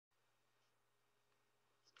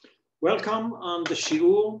Welcome on the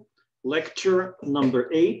Shiur, lecture number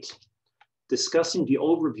 8, discussing the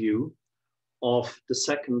overview of the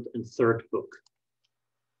second and third book.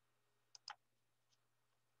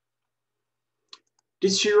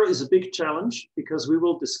 This year is a big challenge because we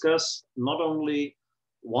will discuss not only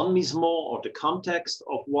one mizmor or the context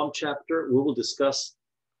of one chapter, we will discuss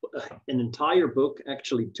an entire book,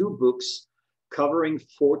 actually 2 books, covering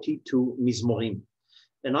 42 mizmorim.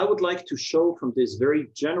 And I would like to show from this very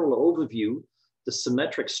general overview the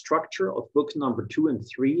symmetric structure of book number 2 and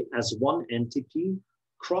 3 as one entity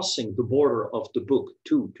crossing the border of the book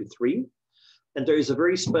 2 to 3. And there is a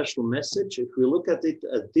very special message. If we look at it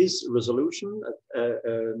at this resolution,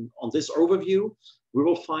 on this overview, we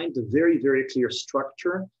will find a very, very clear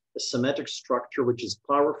structure, a symmetric structure, which is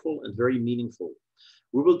powerful and very meaningful.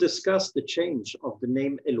 We will discuss the change of the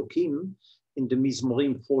name Elohim in the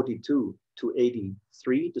mizmorim 42 to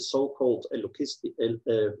 83, the so-called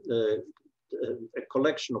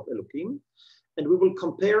collection of Elohim. And we will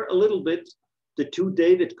compare a little bit the 2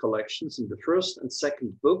 David collections in the first and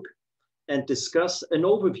second book and discuss an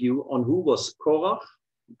overview on who was Korach.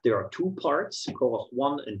 There are 2 parts, Korach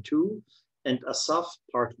 1 and 2, and Asaf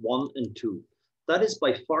part 1 and 2. That is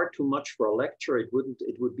by far too much for a lecture. It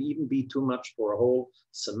would even be too much for a whole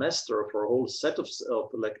semester or for a whole set of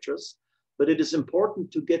lectures. But it is important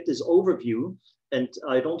to get this overview, and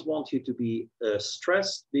I don't want you to be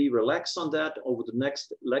stressed, be relaxed on that. Over the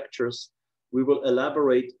next lectures, we will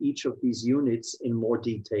elaborate each of these units in more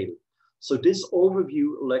detail. So this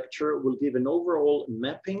overview lecture will give an overall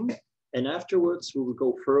mapping, and afterwards we will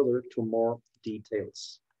go further to more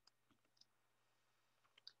details.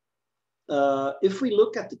 If we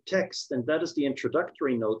look at the text, and that is the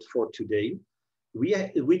introductory note for today,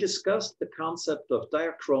 we discussed the concept of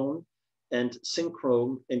diachrone and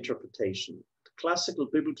synchrone interpretation. Classical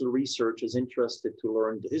biblical research is interested to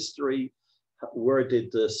learn the history, where did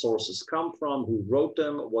the sources come from, who wrote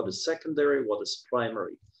them, what is secondary, what is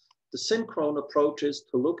primary. The synchrone approach is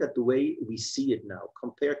to look at the way we see it now.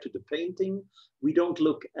 Compared to the painting, we don't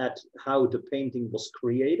look at how the painting was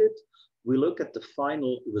created, we look at the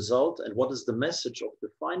final result and what is the message of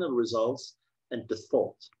the final results and the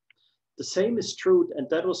thought. The same is true, and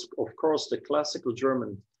that was, of course, the classical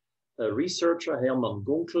German researcher Hermann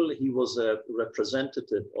Gunkel. He was a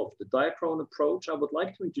representative of the diachrone approach. I would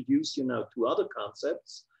like to introduce you now to other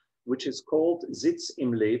concepts, which is called Sitz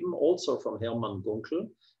im Leben, also from Hermann Gunkel.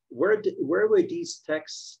 Where were these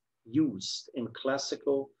texts used in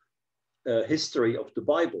classical history of the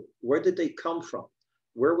Bible? Where did they come from?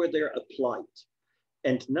 Where were they applied?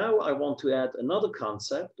 And now I want to add another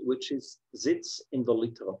concept, which is Sitz in the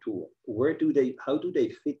Literatur. How do they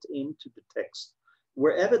fit into the text?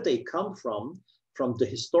 Wherever they come from the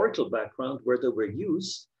historical background where they were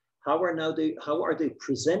used, how are they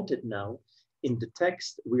presented now in the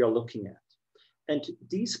text we are looking at? And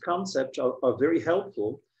these concepts are very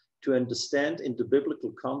helpful to understand in the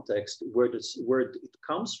biblical context where it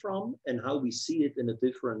comes from and how we see it in a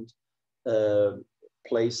different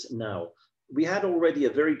place now. We had already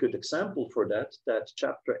a very good example for that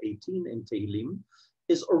chapter 18 in Tehillim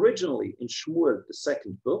is originally in Shmuel, the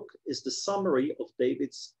second book, is the summary of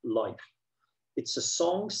David's life. It's a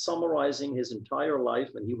song summarizing his entire life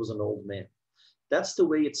when he was an old man. That's the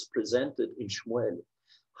way it's presented in Shmuel.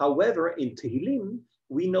 However, in Tehillim,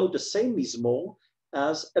 we know the same mizmor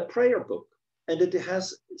as a prayer book, and it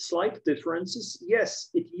has slight differences. Yes,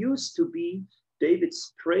 it used to be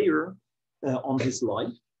David's prayer on his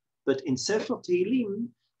life, but in Sefer Tehillim,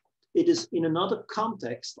 it is in another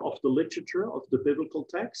context of the literature of the biblical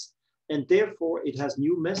text, and therefore it has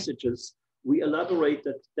new messages. We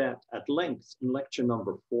elaborated that at length in lecture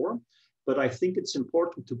number 4, but I think it's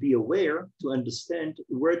important to be aware to understand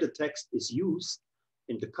where the text is used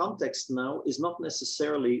in the context now is not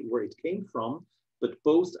necessarily where it came from, but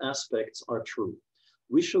both aspects are true.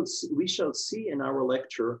 We shall see in our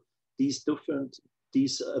lecture these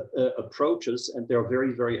approaches, and they're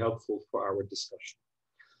very, very helpful for our discussion.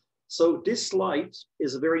 So this slide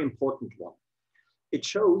is a very important one. It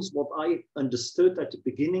shows what I understood at the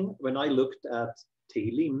beginning when I looked at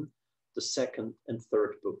Tehillim, the second and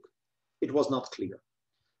third book. It was not clear.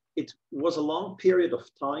 It was a long period of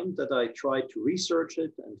time that I tried to research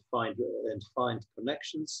it and find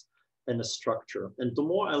connections and a structure. And the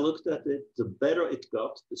more I looked at it, the better it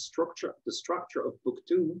got. The structure of book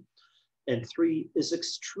 2 and 3 is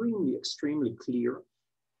extremely, extremely clear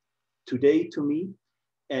today to me,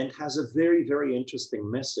 and has a very, very interesting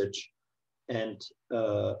message and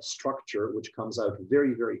structure, which comes out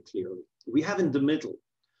very, very clearly. We have in the middle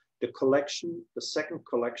the collection, the second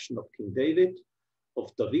collection of King David,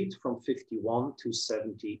 of David from 51 to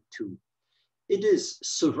 72. It is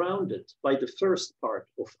surrounded by the first part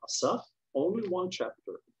of Asaf, only one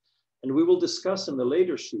chapter. And we will discuss in the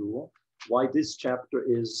later shiur why this chapter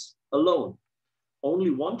is alone.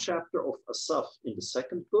 Only one chapter of Asaf in the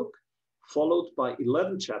second book, followed by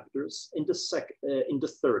 11 chapters in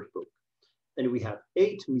the third book. And we have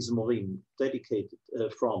 8 mizmorim dedicated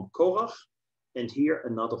from Korach, and here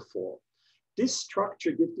another 4. This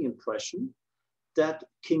structure gives the impression that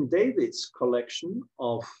King David's collection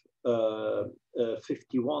of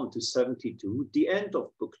 51 to 72, the end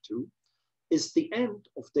of book 2, is the end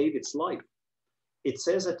of David's life. It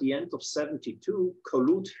says at the end of 72,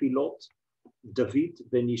 Kolut Filot David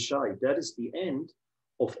Beni. That is the end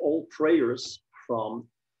of all prayers from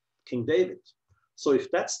King David. So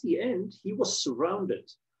if that's the end, he was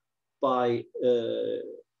surrounded by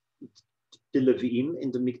the Leviim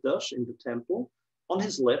in the Mikdash, in the temple, on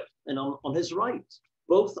his left and on his right,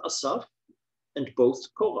 both Asaf and both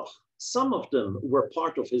Korach. Some of them were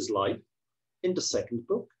part of his life in the second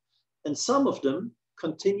book, and some of them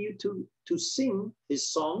continue to sing his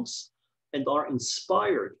songs and are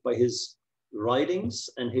inspired by his writings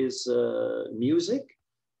and his music,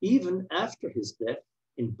 even after his death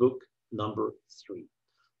in book number 3.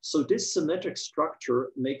 So this symmetric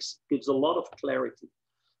structure gives a lot of clarity.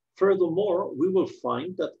 Furthermore, we will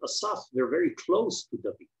find that Asaf, they're very close to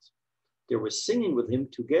David. They were singing with him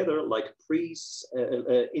together like priests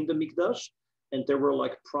in the Mikdash, and they were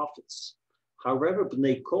like prophets. However,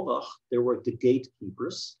 Bnei Korach, they were the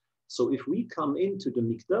gatekeepers. So if we come into the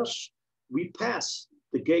Mikdash, we pass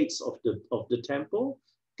the gates of the temple,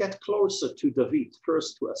 get closer to David,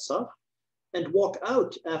 first to Asaf, and walk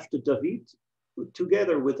out after David,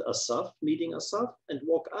 together with Asaf, meeting Asaf, and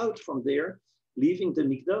walk out from there, leaving the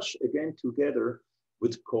Mikdash again together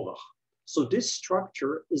with Korach. So this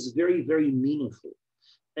structure is very, very meaningful.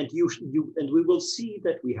 And we will see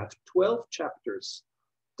that we have 12 chapters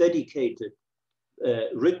dedicated,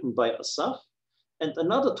 written by Asaf, and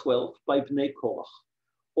another 12 by Bnei Korach.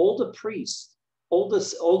 All the priests, all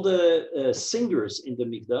the singers in the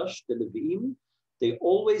Mikdash, the Leviim, they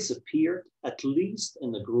always appeared at least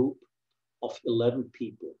in a group of 11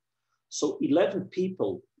 people. So 11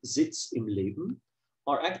 people, Sitz im Leben,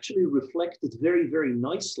 are actually reflected very, very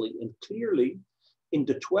nicely and clearly in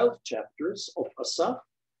the 12 chapters of Asaf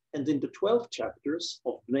and in the 12 chapters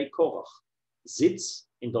of Bnei Korach, Sitz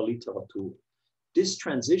in der Literatur. This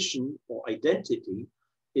transition or identity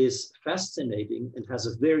is fascinating and has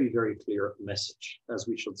a very, very clear message, as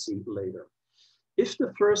we shall see later. If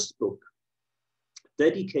the first book,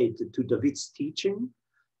 dedicated to David's teaching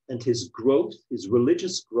and his growth, his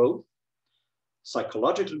religious growth,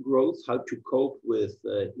 psychological growth, how to cope with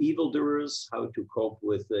evildoers, how to cope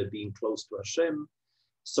with being close to Hashem.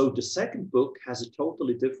 So the second book has a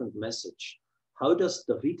totally different message. How does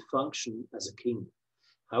David function as a king?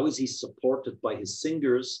 How is he supported by his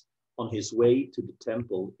singers on his way to the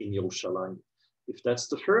temple in Yerushalayim? If that's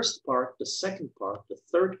the first part, the second part, the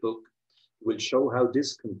third book, will show how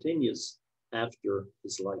this continues after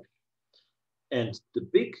his life. And the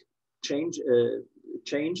big change in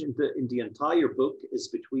the entire book is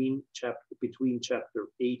between chapter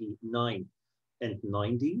 89 and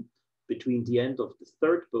 90, between the end of the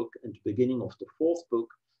third book and the beginning of the fourth book.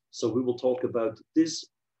 So we will talk about this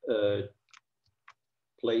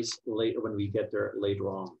place later when we get there later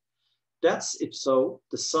on. That's, if so,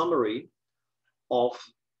 the summary of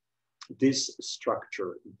this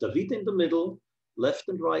structure. David in the middle, left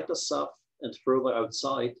and right Asaf, and further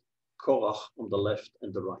outside, Korach on the left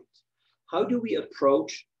and the right. How do we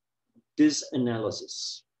approach this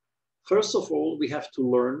analysis? First of all, we have to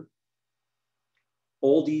learn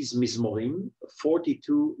all these mizmorim,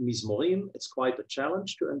 42 mizmorim. It's quite a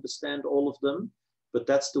challenge to understand all of them, but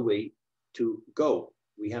that's the way to go.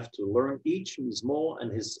 We have to learn each mizmor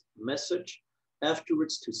and his message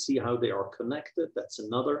afterwards to see how they are connected. That's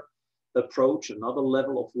another approach, another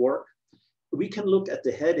level of work. We can look at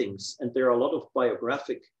the headings, and there are a lot of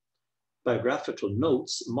biographical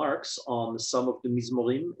notes, marks on some of the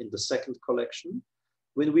mizmorim in the second collection.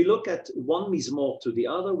 When we look at one mizmor to the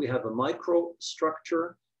other, we have a micro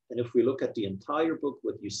structure. And if we look at the entire book,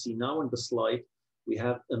 what you see now in the slide, we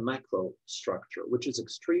have a macro structure, which is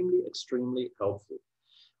extremely, extremely helpful.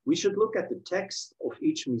 We should look at the text of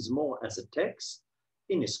each mizmor as a text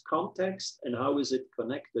in its context and how is it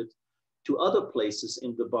connected to other places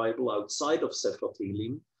in the Bible outside of Sefer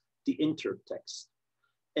Tehillim, the intertext.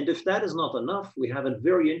 And if that is not enough, we have a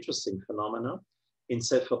very interesting phenomena in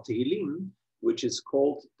Sefer Tehillim, which is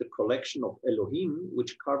called the collection of Elohim,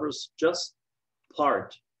 which covers just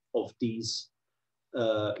part of these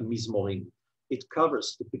mizmorim. It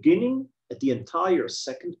covers the beginning at the entire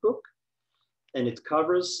second book, and it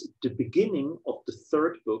covers the beginning of the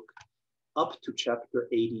third book up to chapter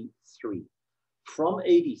 83. From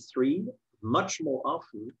 83, much more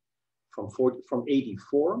often, from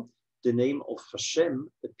 84, the name of Hashem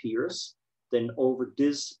appears than over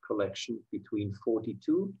this collection between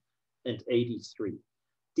 42 and 83.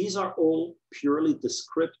 These are all purely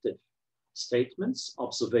descriptive statements,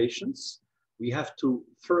 observations. We have to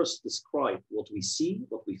first describe what we see,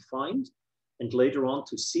 what we find, and later on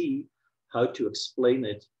to see how to explain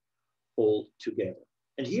it all together.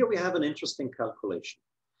 And here we have an interesting calculation.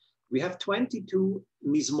 We have 22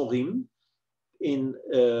 mizmorim in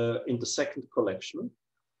the second collection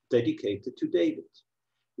dedicated to David.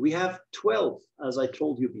 We have 12, as I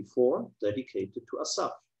told you before, dedicated to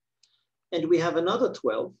Asaf. And we have another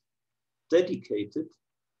 12 dedicated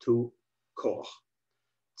to Korach.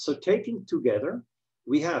 So taking together,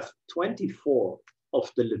 we have 24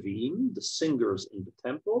 of the Levim, the singers in the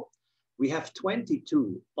temple. We have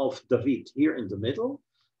 22 of David here in the middle,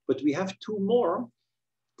 but we have 2 more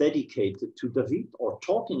dedicated to David or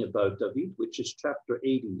talking about David, which is chapter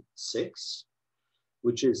 86,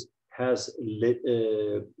 which has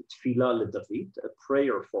Tfilah le David, a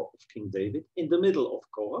prayer for King David, in the middle of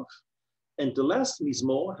Korach. And the last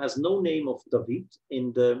mizmor has no name of David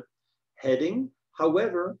in the heading.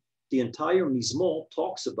 However, the entire mizmor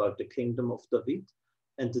talks about the kingdom of David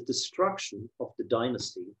and the destruction of the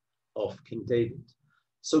dynasty of King David.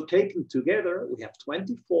 So taken together, we have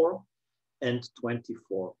 24 and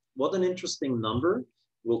 24. What an interesting number.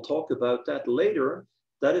 We'll talk about that later.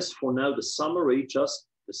 That is for now the summary, just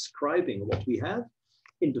describing what we have.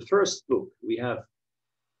 In the first book, we have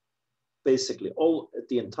basically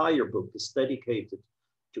the entire book is dedicated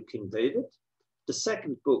to King David. The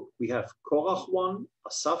second book, we have Korach 1,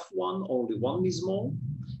 Asaf 1, only 1 mizmor,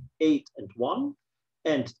 8 and 1,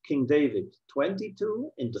 and King David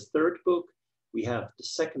 22. In the third book, we have the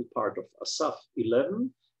second part of Asaf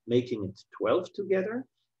 11, making it 12 together,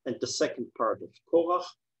 and the second part of Korach,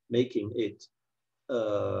 making it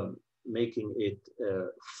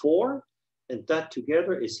 4, and that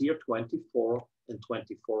together is here 24 and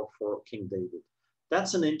 24 for King David.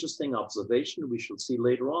 That's an interesting observation. We shall see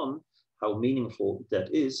later on how meaningful that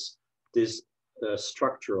is, this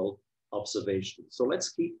structural observation. So let's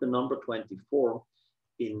keep the number 24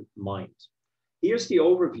 in mind. Here's the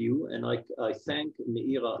overview, and I thank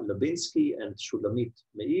Meira Lebinsky and Shulamit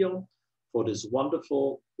Meir for this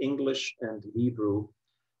wonderful English and Hebrew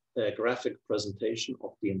graphic presentation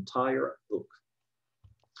of the entire book.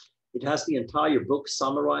 It has the entire book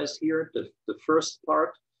summarized here, the first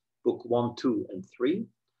part, book 1, 2, and 3,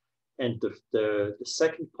 and the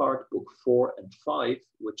second part, book 4 and 5,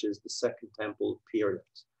 which is the Second Temple period.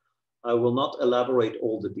 I will not elaborate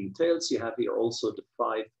all the details. You have here also the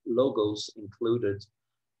 5 logos included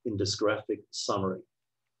in this graphic summary.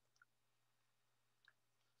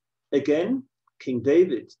 Again, King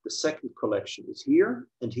David, the second collection is here,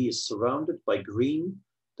 and he is surrounded by green,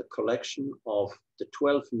 the collection of the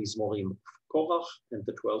 12 mizmorim of Korach and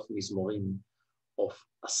the 12 mizmorim of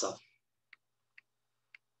Asaf.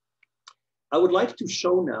 I would like to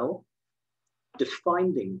show now the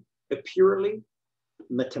finding, a purely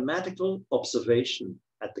mathematical observation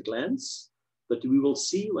at the glance, but we will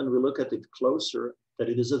see when we look at it closer that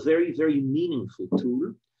it is a very, very meaningful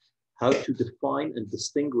tool how to define and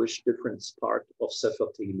distinguish different parts of Sefer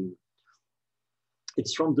Tehillim.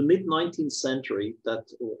 It's from the mid-19th century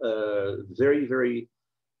that very, very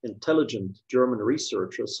intelligent German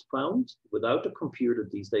researchers found, without a computer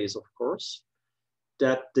these days, of course,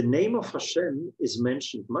 that the name of Hashem is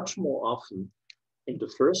mentioned much more often in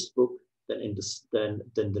the first book than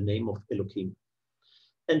the name of Elohim.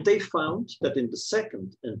 And they found that in the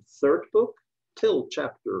second and third book, till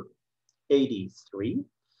chapter 83,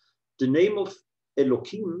 the name of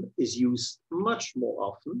Elohim is used much more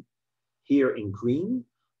often, here in green,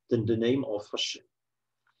 than the name of Hashem.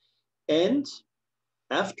 And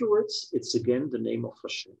afterwards, it's again the name of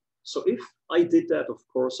Hashem. So if I did that, of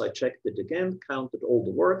course, I checked it again, counted all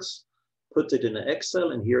the words, put it in an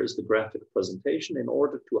Excel, and here is the graphic presentation. In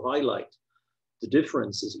order to highlight the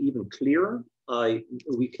differences even clearer,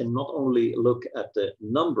 we can not only look at the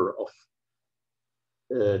number of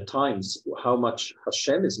times how much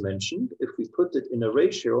Hashem is mentioned. If we put it in a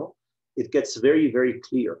ratio, it gets very, very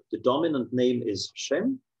clear. The dominant name is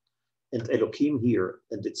Hashem and Elohim here,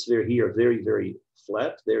 and it's here very, very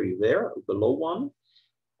flat, very there, below 1.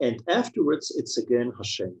 And afterwards, it's again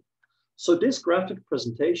Hashem. So this graphic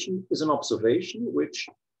presentation is an observation which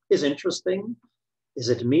is interesting. Is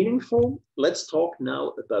it meaningful? Let's talk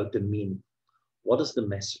now about the meaning. What is the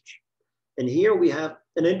message? And here we have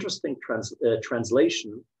an interesting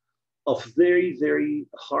translation of very, very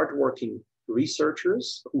hardworking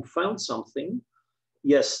researchers who found something.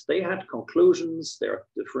 Yes, they had conclusions, there are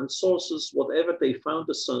different sources, whatever they found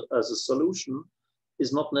as a solution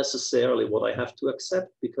is not necessarily what I have to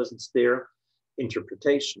accept because it's their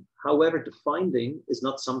interpretation. However, the finding is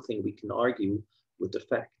not something we can argue with the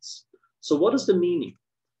facts. So what is the meaning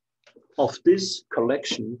of this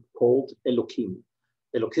collection called Elohim,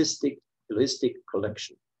 Elohistic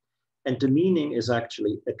collection? And the meaning is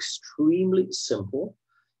actually extremely simple.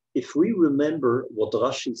 If we remember what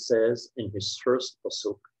Rashi says in his first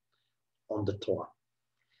pasuk on the Torah,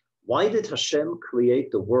 why did Hashem create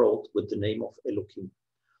the world with the name of Elohim?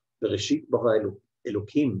 Bereshit bara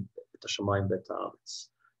Elohim et hashamayim ve'et haaretz.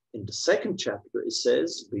 In the second chapter, it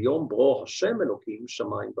says, V'yom bro Hashem Elohim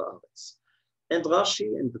shamayim va'aretz. And Rashi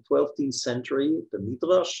in the 12th century, the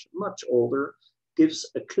Midrash, much older, gives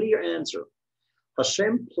a clear answer.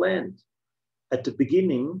 Hashem planned at the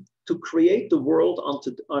beginning to create the world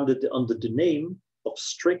under the name of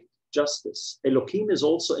strict justice. Elohim is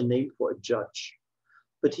also a name for a judge.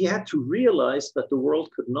 But he had to realize that the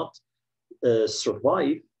world could not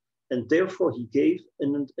survive, and therefore he gave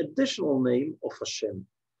an additional name of Hashem.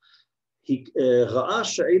 If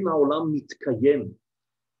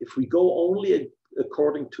we go only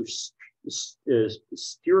according to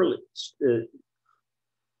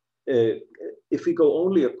if we go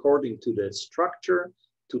only according to the structure,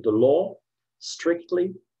 to the law,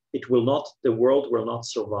 strictly, the world will not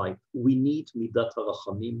survive. We need midat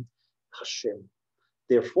harachamim, Hashem.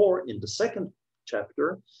 Therefore, in the second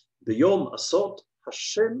chapter, B'yom asot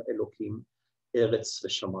Hashem Elohim eretz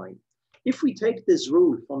v'shamayim. If we take this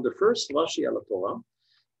rule from the first Rashi al Torah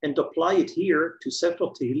and apply it here to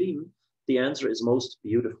Sefer Tehillim, the answer is most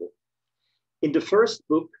beautiful. In the first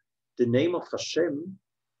book, the name of Hashem,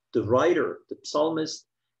 the writer, the psalmist,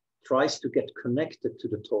 tries to get connected to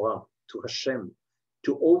the Torah, to Hashem,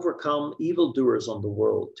 to overcome evildoers on the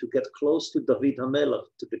world, to get close to David HaMelech,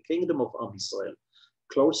 to the kingdom of Am Yisrael,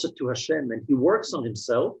 closer to Hashem. And he works on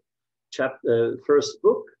himself, first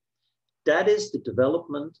book. That is the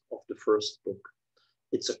development of the first book.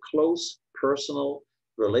 It's a close, personal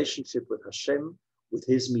relationship with Hashem, with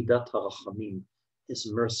his midat harachamim,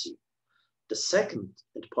 his mercy. The second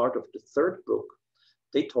and part of the third book,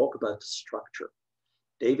 they talk about the structure.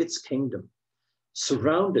 David's kingdom,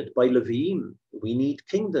 surrounded by Leviim. We need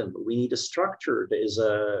kingdom, we need a structure. There is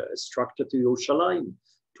a structure to Yerushalayim,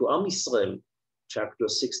 to Am Yisrael, chapter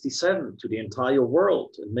 67, to the entire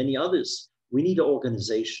world, and many others. We need an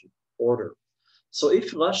organization, order. So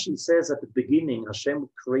if Rashi says at the beginning, Hashem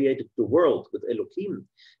created the world with Elohim,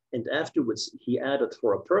 and afterwards he added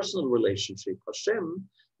for a personal relationship, Hashem,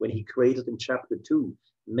 when he created in chapter 2,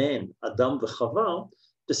 man, Adam v'Chava,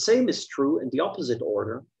 the same is true in the opposite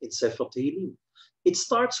order in Sefer Tehillim. It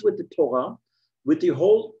starts with the Torah, with the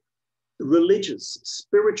whole religious,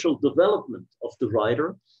 spiritual development of the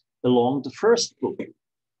writer along the first book.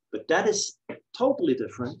 But that is totally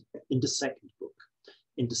different in the second book.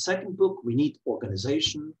 In the second book, we need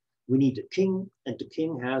organization, we need a king, and the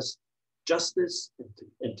king has justice,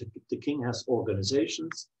 and the king has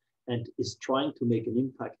organizations, and is trying to make an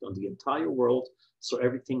impact on the entire world, so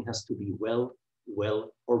everything has to be well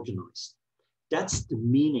organized. That's the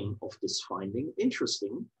meaning of this finding.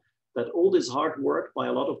 Interesting that all this hard work by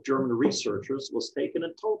a lot of German researchers was taken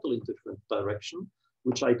in a totally different direction,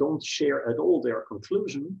 which I don't share at all their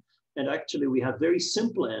conclusion. And actually we have very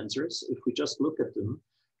simple answers if we just look at them,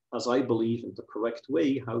 as I believe in the correct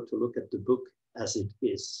way, how to look at the book as it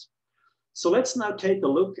is. So let's now take a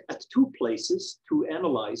look at two places to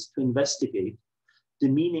analyze, to investigate the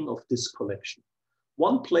meaning of this collection.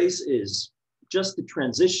 One place is just the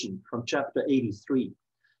transition from chapter 83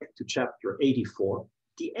 to chapter 84,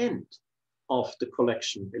 the end of the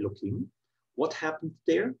collection Elohim, what happened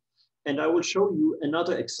there? And I will show you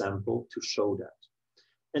another example to show that.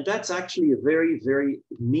 And that's actually a very, very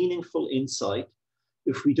meaningful insight.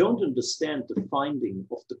 If we don't understand the finding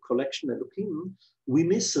of the collection Elohim, we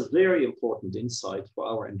miss a very important insight for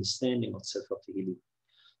our understanding of Sefer Tehillim.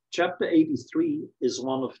 Chapter 83 is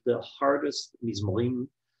one of the hardest mizmorim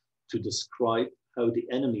to describe how the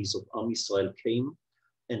enemies of Am Yisrael came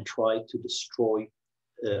and tried to destroy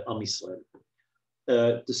Am Yisrael.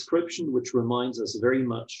 Description which reminds us very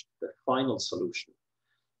much the final solution.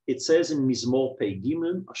 It says in Mizmor Pei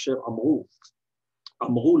Gimel, Asher Amru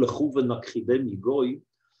lechu v'nakchidem yigoy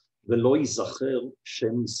v'lo yizacher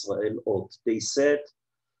Shem Yisrael od. They said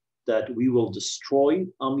that we will destroy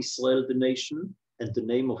Am Yisrael, the nation, and the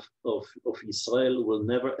name of Yisrael will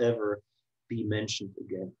never ever be mentioned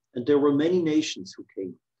again. And there were many nations who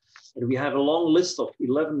came. And we have a long list of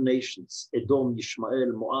 11 nations: Edom,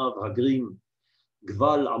 Yishmael, Moab, Hagrim,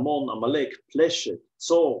 Gval, Ammon, Amalek, Pleshet,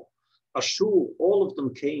 Tzor, Ashur. All of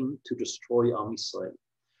them came to destroy Am Yisrael.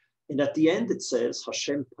 And at the end it says,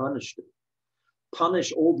 Hashem punished them.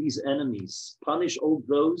 Punish all these enemies. Punish all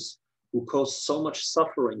those who caused so much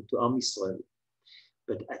suffering to Am Yisrael.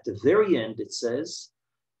 But at the very end it says,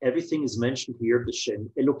 everything is mentioned here, B'Shem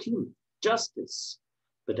Elokim, justice.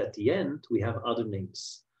 But at the end we have other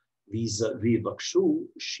names. V'yivakshu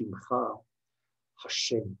Shimcha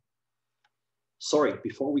Hashem. Sorry,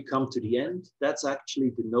 before we come to the end, that's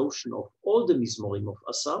actually the notion of all the mizmorim of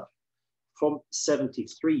Asaf from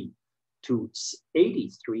 73 to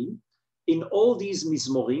 83. In all these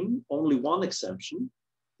mizmorim, only one exemption,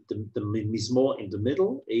 the mizmor in the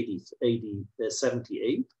middle,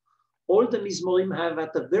 78. All the mizmorim have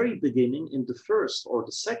at the very beginning, in the first or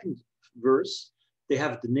the second verse, they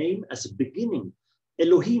have the name as a beginning,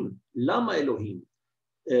 Elohim, Lama Elohim.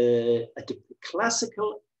 At the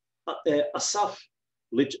classical Asaf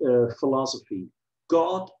philosophy,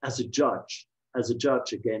 God as a judge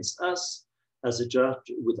against us, as a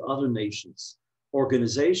judge with other nations,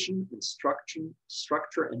 organization, instruction,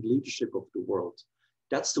 structure, and leadership of the world.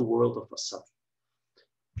 That's the world of Asaf,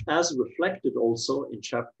 as reflected also in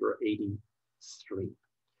chapter 83.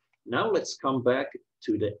 Now let's come back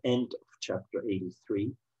to the end of chapter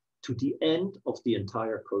 83, to the end of the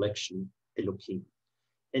entire collection, Elohim.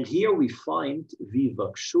 And here we find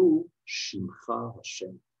Vivakshu Shimcha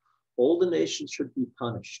Hashem. All the nations should be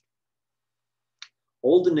punished.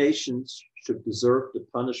 All the nations should deserve the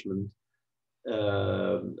punishment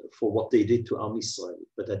for what they did to Am Yisrael.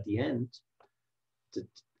 But at the end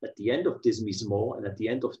of this mizmor and at the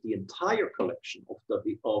end of the entire collection of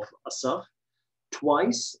Asaf,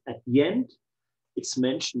 twice at the end, it's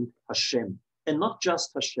mentioned Hashem. And not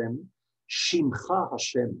just Hashem, Shimcha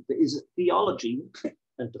Hashem. There is a theology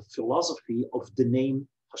and the philosophy of the name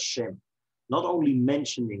Hashem. Not only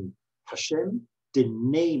mentioning Hashem, the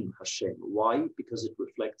name Hashem. Why? Because it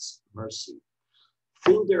reflects mercy.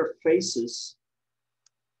 Fill their faces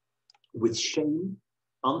with shame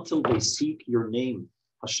until they seek your name,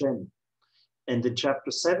 Hashem. And in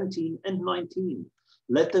chapter 17 and 19,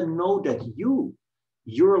 let them know that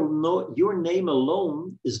your name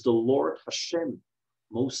alone is the Lord Hashem,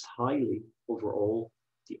 most highly over all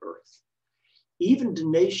the earth. Even the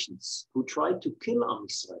nations who tried to kill Am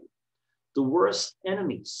Yisrael, the worst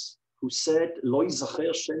enemies who said, Lo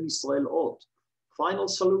yizacher Shem Yisrael od, final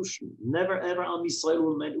solution, never ever Am Yisrael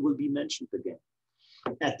will be mentioned again.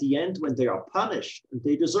 At the end, when they are punished, and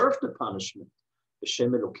they deserve the punishment,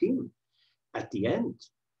 B'Shem Elokim, at the end,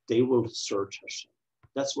 they will search Hashem.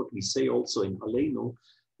 That's what we say also in Aleinu,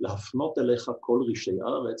 La'afnot elecha kol rishei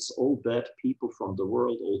aretz, all bad people from the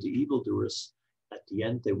world, all the evildoers, at the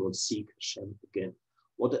end, they will seek Hashem again.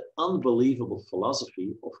 What an unbelievable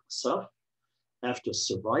philosophy of Asaf. After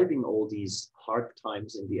surviving all these hard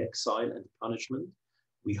times in the exile and punishment,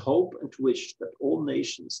 we hope and wish that all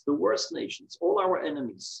nations, the worst nations, all our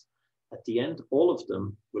enemies, at the end, all of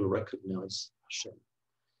them will recognize Hashem.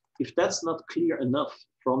 If that's not clear enough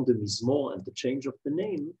from the mizmor and the change of the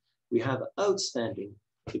name, we have an outstanding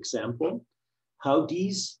example how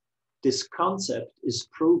this concept is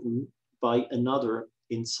proven by another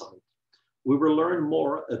insight. We will learn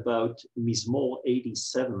more about Mizmor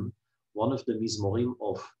 87, one of the mizmorim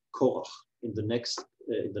of Korach, in the next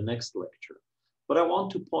lecture. But I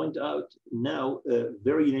want to point out now a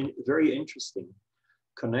very interesting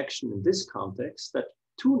connection in this context, that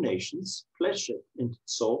two nations, Pleshet and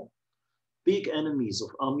Tzor, big enemies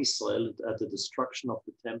of Am Yisrael at the destruction of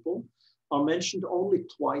the temple, are mentioned only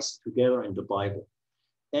twice together in the Bible.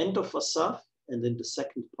 End of Asaf and in the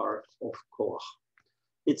second part of Korach.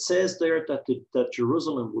 It says there that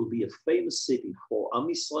Jerusalem will be a famous city for Am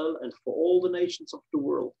Yisrael and for all the nations of the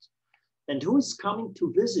world. And who is coming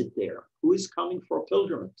to visit there? Who is coming for a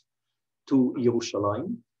pilgrimage to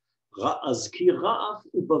Yerushalayim? Azkir Ra'af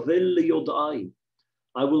u'Bavel le'Yodai.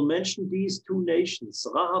 I will mention these two nations.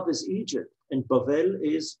 Ra'af is Egypt and Bavel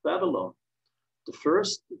is Babylon. The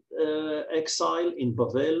first exile in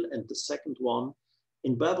Bavel and the second one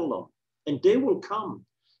in Babylon. And they will come.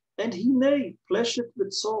 And he may Pleshet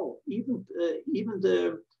with Saul, even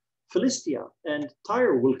the Philistia and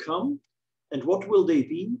Tyre will come. And what will they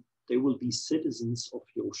be? They will be citizens of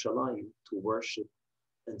Yerushalayim to worship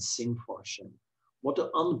and sing for Hashem. What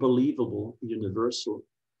an unbelievable universal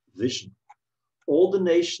vision. All the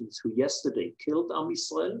nations who yesterday killed Am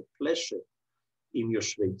Yisrael, Pleshet, im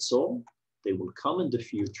Yoshvei Tzor, they will come in the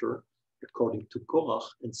future according to Korach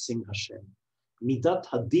and sing Hashem. Midat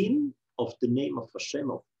Hadin, of the name of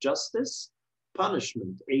Hashem, of justice,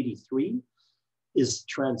 punishment, 83, is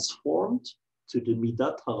transformed to the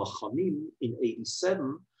Midat HaRachamim in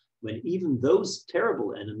 87, when even those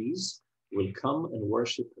terrible enemies will come and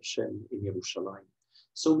worship Hashem in Yerushalayim.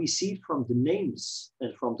 So we see from the names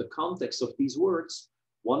and from the context of these words,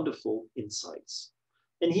 wonderful insights.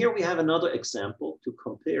 And here we have another example to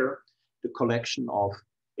compare the collection of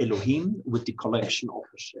Elohim with the collection of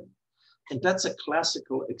Hashem. And that's a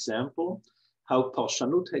classical example how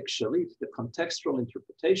Parshanut Hekshevit, the contextual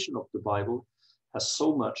interpretation of the Bible, has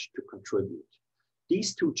so much to contribute.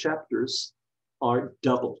 These two chapters are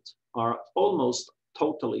doubled, are almost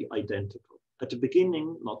totally identical. At the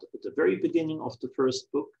beginning, not at the very beginning of the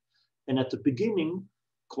first book, and at the beginning,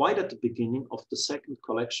 quite at the beginning of the second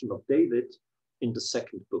collection of David in the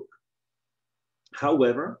second book.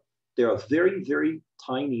 However, there are very, very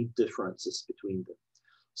tiny differences between them.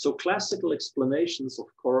 So classical explanations, of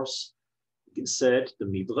course, said the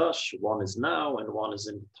Midrash, one is now and one is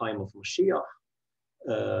in the time of Mashiach,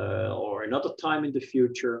 or another time in the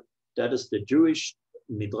future. That is the Jewish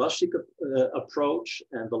Midrashic approach,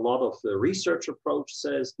 and a lot of the research approach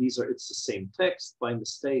says it's the same text by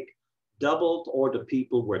mistake, doubled, or the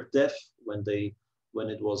people were deaf when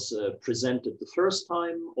it was presented the first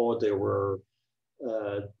time, or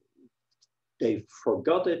they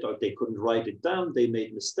forgot it, or they couldn't write it down, they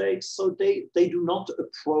made mistakes. So they do not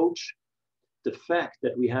approach the fact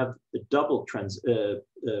that we have a double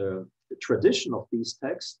tradition of these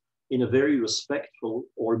texts in a very respectful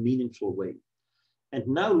or meaningful way. And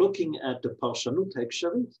now looking at the Parshanut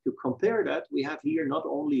Hekshevit, to compare that, we have here not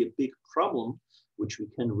only a big problem, which we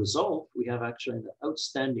can resolve, we have actually an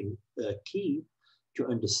outstanding key to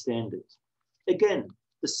understand it. Again,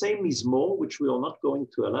 the same mizmor, which we are not going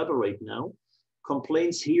to elaborate now,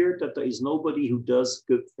 complains here that there is nobody who does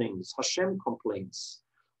good things. Hashem complains.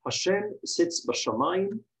 Hashem sits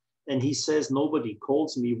b'shamayim, and he says, nobody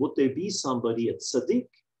calls me. Would there be somebody at Tzaddik?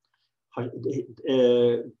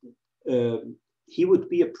 He would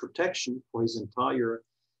be a protection for his entire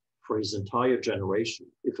generation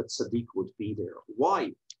if a Tzaddik would be there.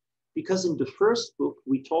 Why? Because in the first book,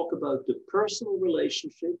 we talk about the personal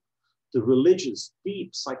relationship, the religious,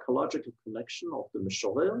 deep psychological connection of the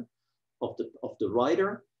Meshorer, of the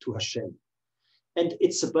writer to Hashem. And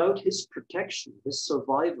it's about his protection, his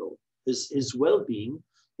survival, his well-being,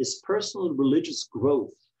 his personal religious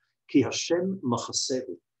growth. Ki Hashem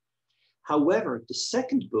machasehu. However, the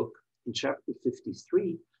second book, in chapter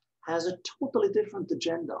 53, has a totally different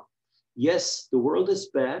agenda. Yes, the world is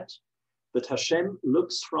bad, but Hashem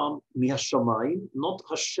looks from mihashamayim, not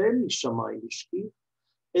Hashem mishamayim mishkiv,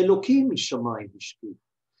 Elokim mishamayim mishkiv.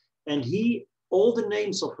 And all the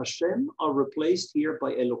names of Hashem are replaced here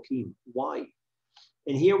by Elokim. Why?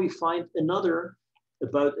 And here we find another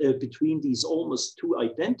between these almost two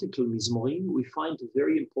identical mizmorim, we find a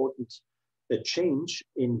very important change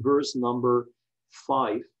in verse number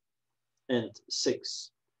 5 and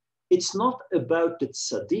 6. It's not about the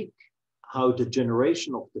tzaddik, how the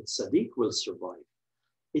generation of the tzaddik will survive.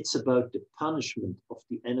 It's about the punishment of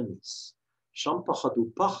the enemies. Sham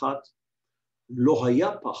pachadu pachat, lo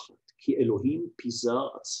haya pachat, ki Elohim pizar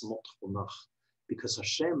atzmot chonach. Because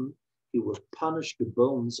Hashem, he will punish the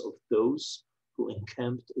bones of those who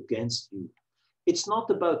encamped against you. It's not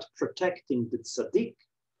about protecting the tzaddik.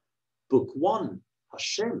 Book 1,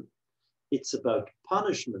 Hashem. It's about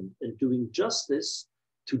punishment and doing justice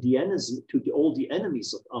to the enemies, all the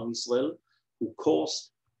enemies of Am Yisrael who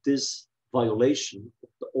caused this violation of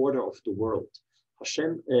the order of the world.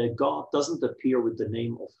 Hashem, God doesn't appear with the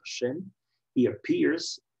name of Hashem. He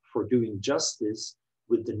appears for doing justice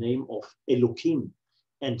with the name of Elokim.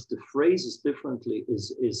 And the phrase is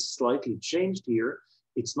slightly changed here.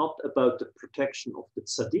 It's not about the protection of the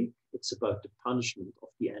tzaddik, it's about the punishment of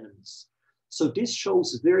the enemies. So this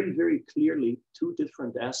shows very, very clearly two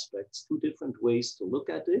different aspects, two different ways to look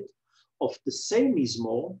at it, of the same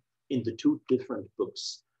mizmor in the two different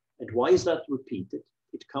books. And why is that repeated?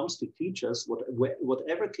 It comes to teach us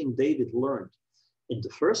whatever King David learned in the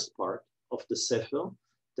first part of the Sefer,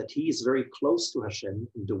 that he is very close to Hashem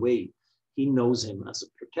in the way he knows him as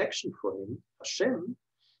a protection for him, Hashem.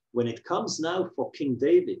 When it comes now for King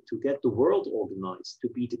David to get the world organized, to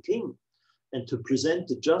be the king, and to present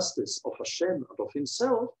the justice of Hashem and of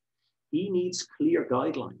himself, he needs clear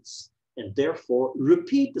guidelines, and therefore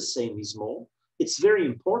repeat the same mizmor. It's very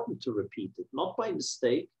important to repeat it, not by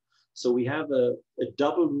mistake. So we have a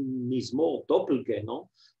double mizmor, doppelganger,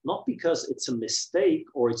 not because it's a mistake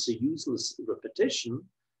or it's a useless repetition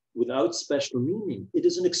without special meaning. It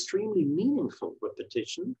is an extremely meaningful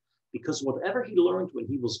repetition, because whatever he learned when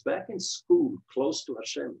he was back in school, close to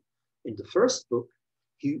Hashem, in the first book,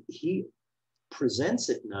 he presents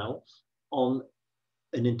it now on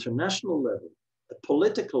an international level, a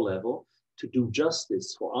political level, to do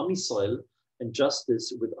justice for Am Yisrael and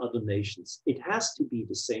justice with other nations. It has to be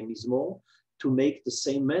the same mizmor to make the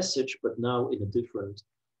same message, but now in a different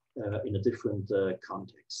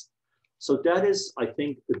context. So that is, I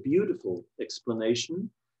think, the beautiful explanation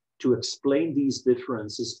to explain these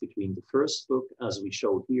differences between the first book, as we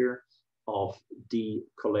showed here, of the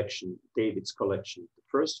collection, David's collection, the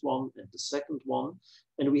first one and the second one.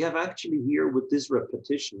 And we have actually here with this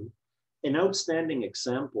repetition, an outstanding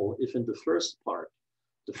example. If in the first part,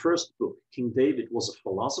 the first book, King David was a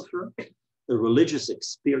philosopher, a religious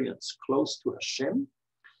experience close to Hashem,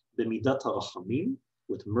 b'midat harachamim,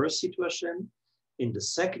 with mercy to Hashem. In the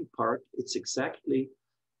second part, it's exactly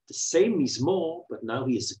the same mizmor, but now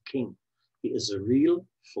he is a king. He is a real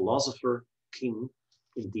philosopher king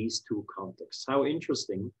in these two contexts. How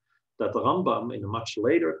interesting that Rambam, in a much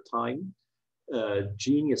later time,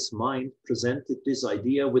 genius mind, presented this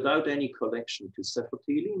idea without any connection to Sefer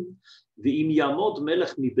Tehillim. V'im yamod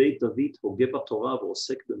melech mi beit David hoge b'Torah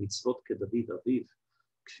v'osek b'mitzvot keDavid aviv,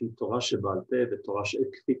 kfi Torah she'ba'al peh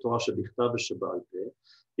kfi Torah she'bichtav she'ba'al peh.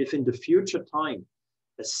 If in the future time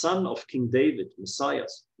a son of King David, Messiah,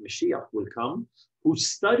 Mashiach, will come, who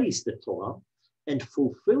studies the Torah and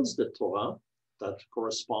fulfills the Torah, that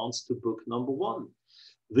corresponds to book number 1.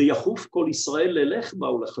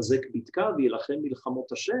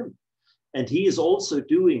 And he is also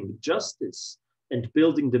doing justice and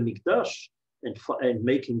building the Mikdash and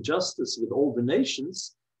making justice with all the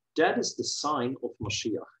nations. That is the sign of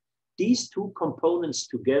Mashiach. These two components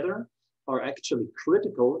together are actually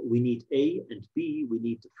critical. We need A and B. We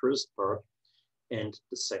need the first part and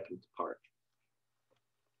the second part.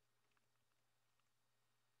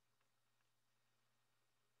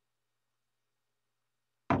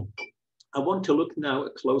 I want to look now, a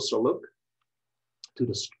closer look to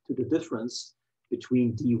the difference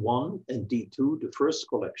between D1 and D2, the first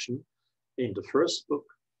collection in the first book,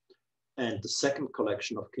 and the second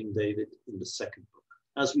collection of King David in the second book.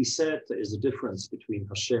 As we said, there is a difference between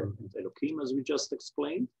Hashem and Elohim, as we just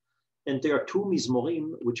explained, and there are two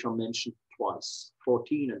mizmorim which are mentioned twice,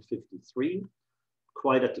 14 and 53,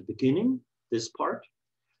 quite at the beginning, this part,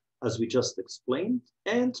 as we just explained,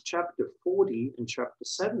 and chapter 40 and chapter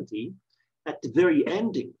 70, at the very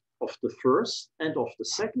ending of the first and of the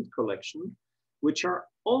second collection, which are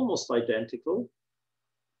almost identical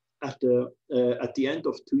at the end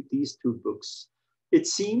of these two books. It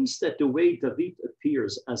seems that the way David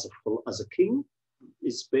appears as a king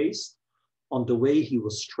is based on the way he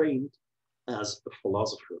was trained as a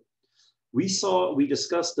philosopher. We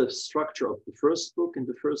discussed the structure of the first book in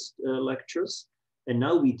the first lectures, and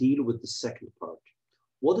now we deal with the second part.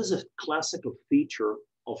 What is a classical feature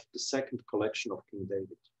of the second collection of King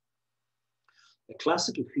David? A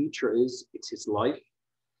classical feature is, it's his life,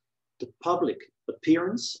 the public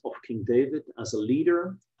appearance of King David as a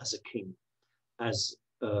leader, as a king, as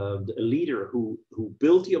a leader who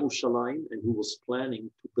built Yerushalayim and who was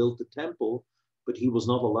planning to build the temple, but he was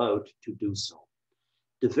not allowed to do so.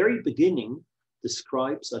 The very beginning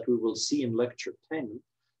describes, that we will see in lecture 10,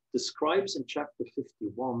 describes in chapter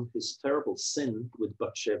 51 his terrible sin with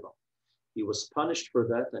Bathsheba. He was punished for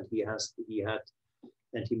that, and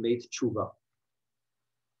he made tshuva.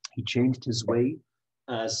 He changed his way,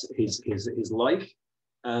 as his life,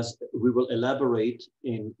 as we will elaborate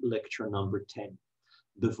in lecture number 10.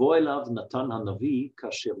 Bevo elav Natan hanavi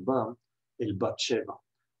kasher ba el Bathsheba.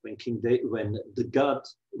 When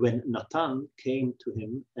Natan came to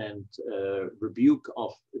him and rebuke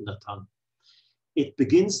of Natan. It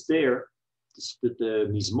begins there. The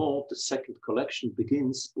mizmor, the second collection,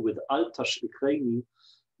 begins with Al tashlicheni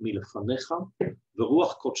milefanecha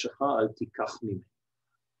v'ruach kodshecha al tikach mimeni.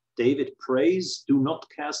 David prays, do not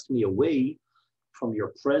cast me away from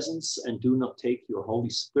your presence and do not take your Holy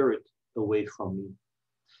Spirit away from me.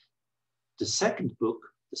 The second book,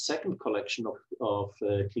 the second collection of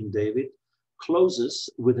King David, closes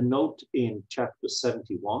with a note in chapter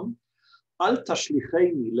 71, Al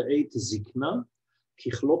tashlicheni le'et zikna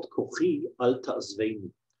kichlot kochi al ta'azveini.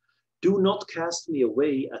 Do not cast me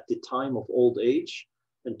away at the time of old age,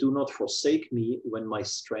 and do not forsake me when my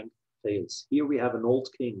strength fails. Here we have an old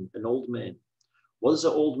king, an old man. What is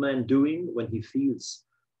an old man doing when he feels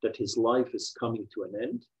that his life is coming to an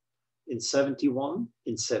end? In 71,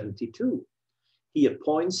 in 72, he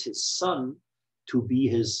appoints his son to be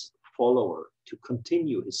his follower, to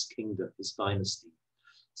continue his kingdom, his dynasty.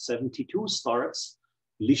 72 starts,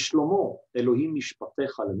 Lishlomo, Elohim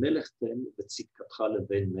mishpatecha lemelech ten v'tzidkatcha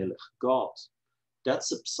leven melech. God,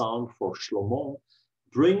 that's a psalm for Shlomo.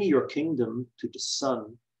 Bring your kingdom to the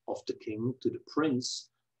son of the king to the prince,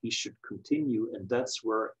 he should continue, and that's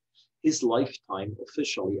where his lifetime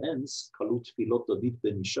officially ends, Kalut Filot David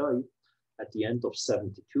Beni at the end of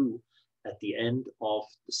 72, at the end of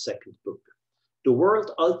the second book. The word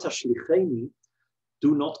Al Tashlicheni,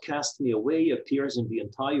 do not cast me away, appears in the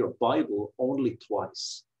entire Bible only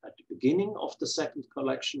twice, at the beginning of the second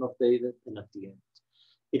collection of David and at the end.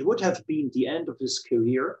 It would have been the end of his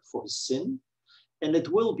career for his sin, and it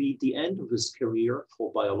will be the end of his career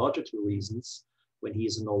for biological reasons when he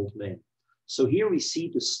is an old man. So here we see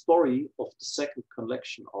the story of the second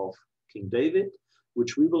collection of King David,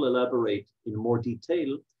 which we will elaborate in more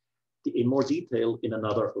detail in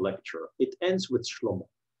another lecture. It ends with Shlomo.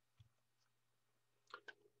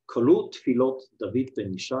 Kalut Filot David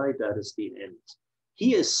Ben Ishai, that is the end.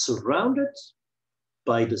 He is surrounded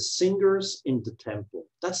by the singers in the temple.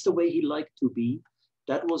 That's the way he liked to be.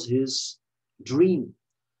 That was his dream.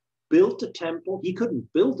 Built the temple. He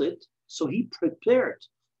couldn't build it, so he prepared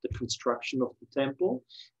the construction of the temple,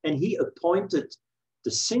 and he appointed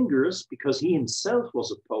the singers because he himself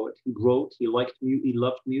was a poet. He wrote, he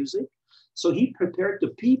loved music. So he prepared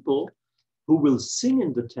the people who will sing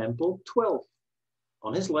in the temple, 12,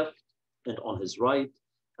 on his left and on his right,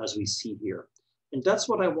 as we see here. And that's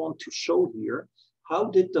what I want to show here. How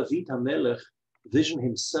did David HaMelech vision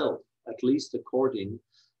himself, at least according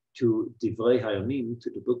to Divrei Hayamim, to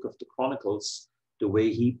the book of the Chronicles, the way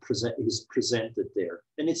he is presented there.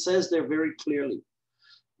 And it says there very clearly,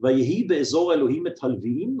 Vayehi be'ezor Elohim et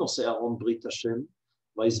halviim, nosei Aaron brit Hashem,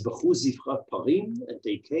 vayizbachu zifrat parim, and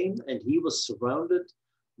they came, and he was surrounded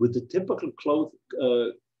with the typical cloth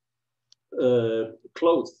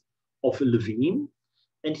of Levim,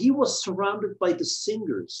 and he was surrounded by the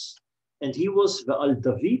singers, and he was Ve'al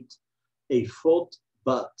David ephod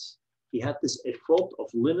bat. He had this ephod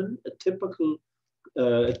of linen, a typical,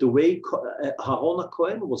 the way Aaron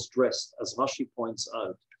HaKohen was dressed, as Rashi points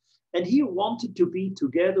out. And he wanted to be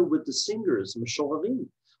together with the singers, Meshorerim.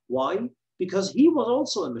 Why? Because he was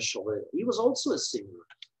also a Meshorer. He was also a singer.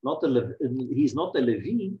 He's not a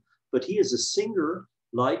Levi, but he is a singer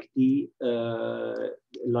like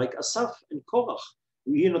like Asaf and Korach.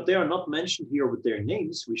 They are not mentioned here with their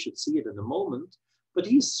names. We should see it in a moment. But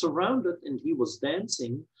he's surrounded, and he was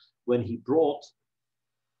dancing when he brought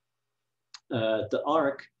the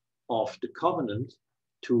Ark of the Covenant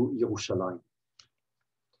to Jerusalem.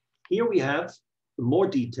 Here we have more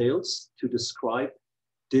details to describe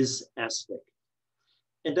this aspect.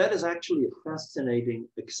 And that is actually a fascinating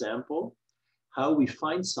example, how we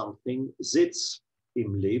find something, sitz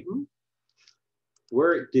im Leben,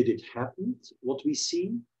 where did it happen, what we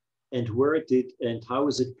see, and how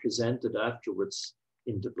is it presented afterwards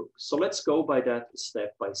in the book. So let's go by that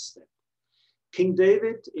step by step. King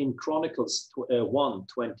David in Chronicles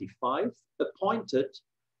 1:25 appointed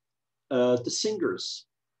the singers.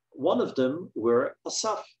 One of them were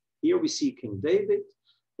Asaf. Here we see King David,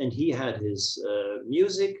 and he had his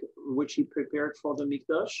music, which he prepared for the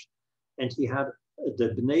Mikdash, and he had the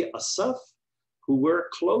Bnei Asaf, who were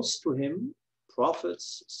close to him,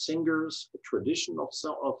 prophets, singers, a tradition of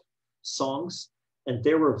songs, and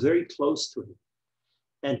they were very close to him.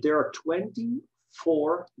 And there are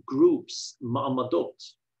 24 groups,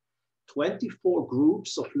 ma'amadot, 24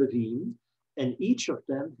 groups of Levim, and each of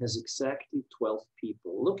them has exactly 12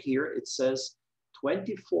 people. Look here, it says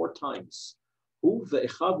 24 times. Hu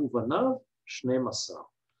ve'echav uvanav shnemasar.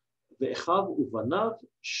 Ve'echav uvanav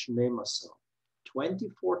shnemasar.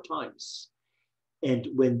 24 times. And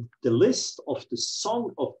when the list of the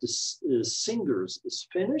song of the singers is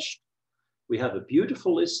finished, we have a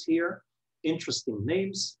beautiful list here, interesting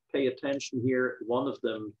names. Pay attention here.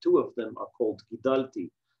 Two of them are called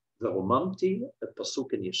Gidalti Veromamti, a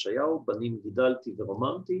pasuk in Yeshayahu, Banim Gidalti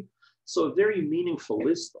Veromamti. So a very meaningful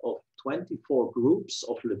list of 24 groups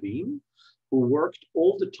of Levim who worked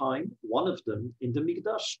all the time, one of them in the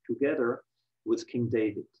Mikdash, together with King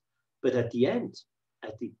David. But at the end,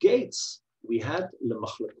 at the gates, we had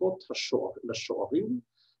Lemachlekot HaShoarim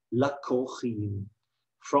LaKorchim.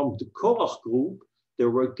 From the Korach group, there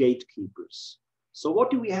were gatekeepers. So what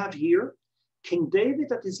do we have here? King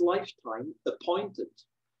David at his lifetime appointed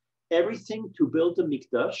everything to build the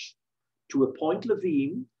Mikdash, to appoint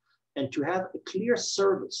Levim, and to have a clear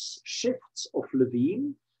service, shifts of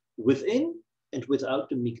Levim within and without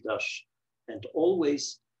the Mikdash, and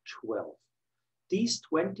always 12. These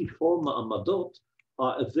 24 Ma'amadot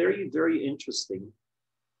are a very, very interesting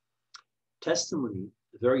testimony,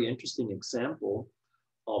 a very interesting example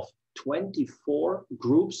of 24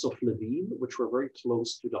 groups of Levim, which were very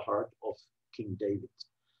close to the heart of King David.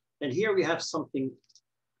 And here we have something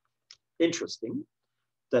interesting.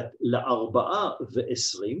 that La'arba'a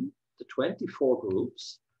ve'esrim, the 24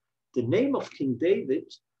 groups, the name of King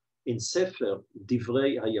David in Sefer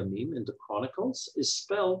Divrei Hayamim, in the Chronicles, is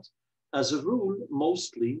spelled as a rule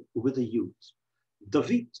mostly with a yud.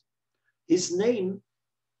 David, his name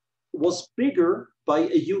was bigger by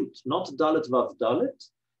a yud, not Dalet Vav Dalet.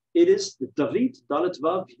 It is David Dalet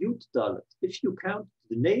Vav Yud Dalet. If you count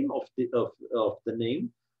the name of the name,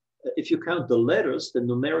 if you count the letters, the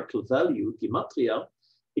numerical value, gematria,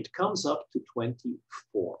 it comes up to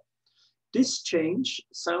 24. This change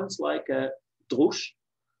sounds like a drush,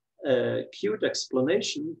 a cute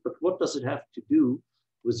explanation, but what does it have to do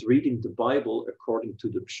with reading the Bible according to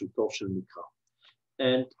the Pshuto Shel Mikra?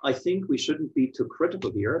 And I think we shouldn't be too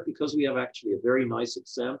critical here, because we have actually a very nice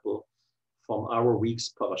example from our week's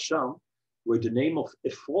parasha, where the name of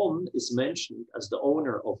Ephron is mentioned as the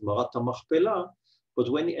owner of Marat HaMachpelah, but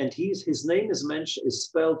his name is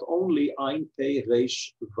spelled only Ein Pei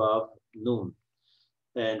Reish Vav Nun.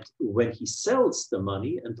 And when he sells the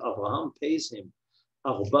money and Abraham pays him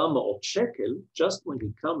 400 shekel, just when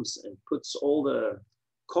he comes and puts all the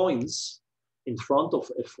coins in front of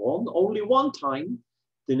Ephron, only one time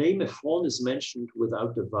the name Ephron is mentioned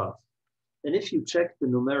without the Vav. And if you check the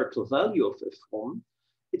numerical value of Ephron,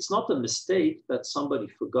 it's not a mistake that somebody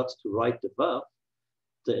forgot to write the Vav.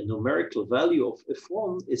 The numerical value of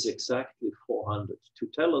Ephron is exactly 400. To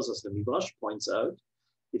tell us, as the Midrash points out,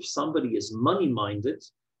 if somebody is money-minded,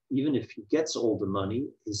 even if he gets all the money,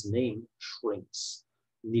 his name shrinks.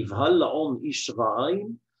 Nivhal la'on ish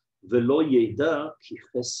ra'ayin velo yeda ki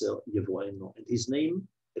cheser yevoeno. And his name,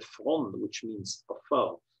 Ephron, which means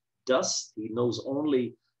afar, dust, he knows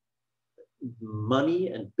only money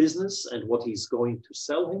and business and what he's going to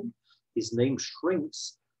sell him. His name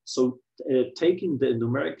shrinks. So taking the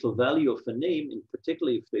numerical value of a name, in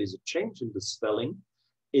particular if there's a change in the spelling,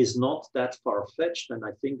 is not that far-fetched. And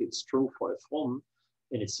I think it's true for Ephron,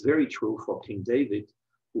 and it's very true for King David,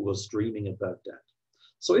 who was dreaming about that.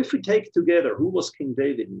 So if we take together who was King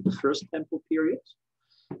David in the first temple period,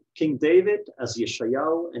 King David, as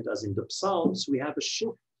Yeshayahu and as in the Psalms, we have a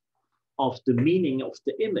shift of the meaning of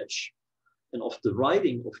the image and of the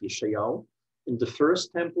writing of Yeshayahu in the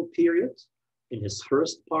first temple period, in his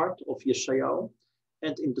first part of Yeshayahu,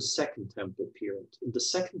 and in the second temple period. In the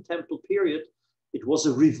second temple period, it was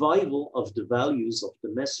a revival of the values of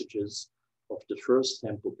the messages of the first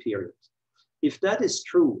temple period. If that is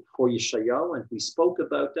true for Yeshayahu, and we spoke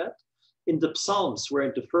about that, in the Psalms, where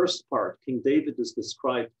in the first part, King David is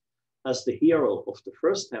described as the hero of the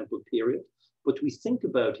first temple period, but we think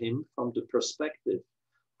about him from the perspective,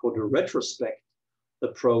 for the retrospect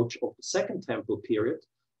approach of the second temple period.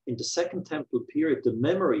 In the second temple period, the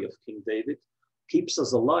memory of King David keeps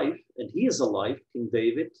us alive, and he is alive, King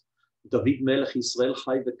David, David Melech Yisrael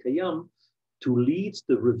Chai V'Kayam, to lead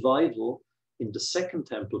the revival in the second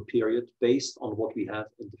temple period based on what we have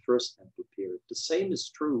in the first temple period. The same is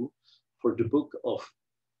true for the book of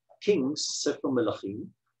Kings, Sefer Melachim,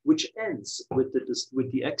 which ends with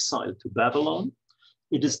the exile to Babylon.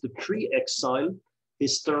 It is the pre-exile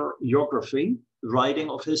historiography, writing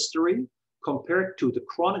of history, compared to the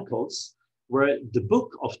Chronicles, where the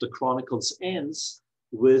book of the Chronicles ends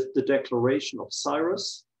with the declaration of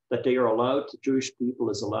Cyrus that they are allowed, the Jewish people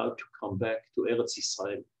is allowed to come back to Eretz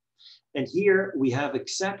Yisrael. And here we have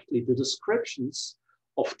exactly the descriptions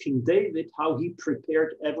of King David, how he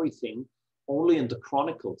prepared everything only in the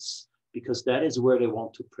Chronicles, because that is where they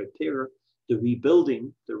want to prepare the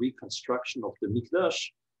rebuilding, the reconstruction of the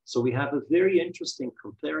Mikdash. So we have a very interesting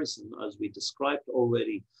comparison, as we described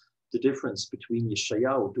already, the difference between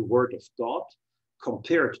Yeshayahu, the word of God,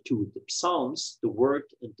 compared to the Psalms, the word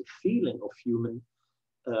and the feeling of human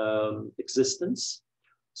existence.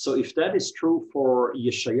 So if that is true for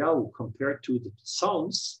Yeshayahu compared to the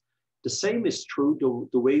Psalms, the same is true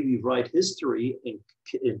the way we write history in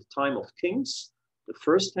the time of Kings, the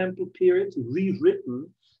first temple period, rewritten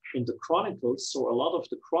in the Chronicles. So a lot of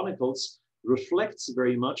the Chronicles reflects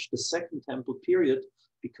very much the second temple period,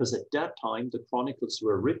 because at that time the Chronicles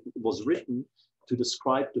was written to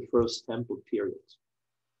describe the first temple period.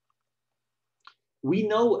 We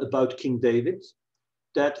know about King David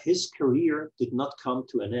that his career did not come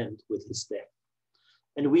to an end with his death.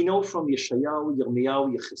 And we know from Yeshayahu,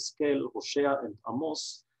 Yirmiyahu, Yechezkel, Hosea, and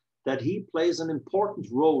Amos that he plays an important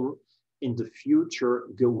role in the future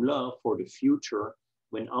Geulah, for the future,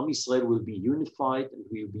 when Am Yisrael will be unified and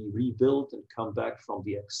will be rebuilt and come back from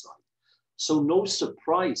the exile. So no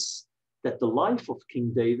surprise that the life of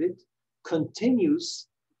King David continues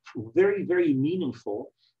very, very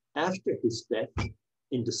meaningful after his death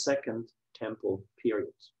in the second temple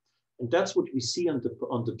period. And that's what we see on the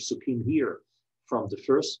psukim here. from the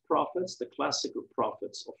first prophets, the classical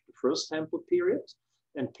prophets of the first temple period.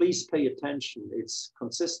 And please pay attention, it's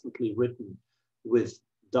consistently written with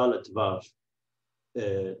Dalet Vav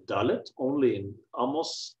Dalet, only in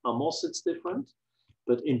Amos it's different.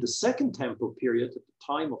 But in the second temple period, at the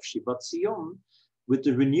time of Shivat Zion, with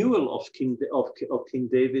the renewal of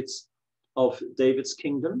David's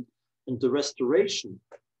kingdom and the restoration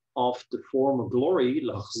of the former glory,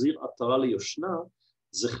 Lachzir Atara Yoshna,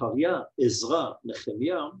 Zechariah, Ezra,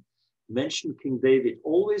 Nehemiah mention King David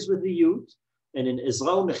always with the Yud, and in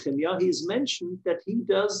Ezra, Nehemiah he is mentioned that he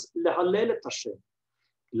does Lehalel et Hashem,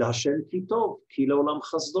 LaHashem ki tov, ki leolam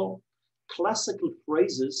chasdo, classical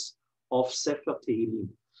phrases of Sefer Tehillim.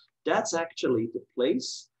 That's actually the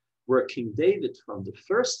place where King David from the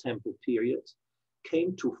first temple period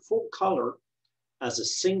came to full color as a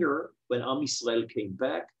singer when Am Yisrael came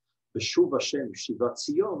back, Beshuv Hashem Shivat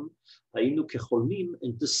Zion, Hayinu Kecholmim,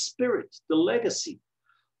 in the spirit, the legacy,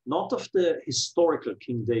 not of the historical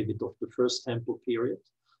King David of the first temple period,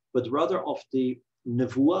 but rather of the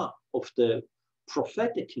nevuah, of the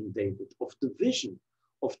prophetic King David, of the vision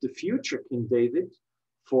of the future King David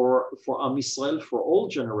for Am Yisrael, for all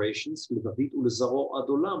generations, Ledavid ulezaro ad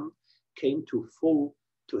olam, came to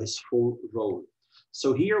his full role.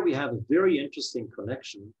 So here we have a very interesting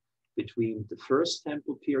connection between the first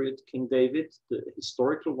temple period, King David, the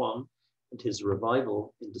historical one, and his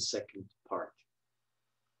revival in the second part.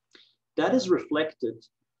 That is reflected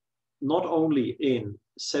not only in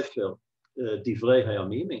Sefer Divrei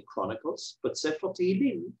Hayamim, in Chronicles, but Sefer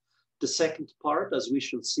Tehillim, the second part, as we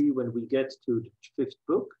shall see when we get to the fifth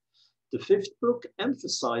book. The fifth book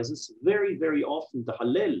emphasizes very, very often the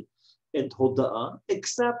Hallel and Hoda'ah,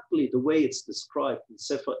 exactly the way it's described in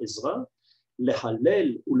Sefer Ezra,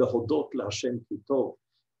 Lehalel ulehodot laHashem ki tov,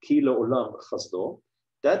 ki leolam chasdo.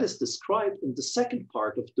 That is described in the second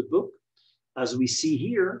part of the book, as we see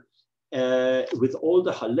here, with all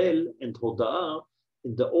the Hallel and Hoda'ah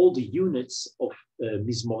in all the units of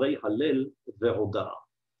mizmorei Hallel ve'Hoda'ah.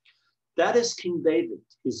 That is King David.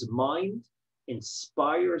 His mind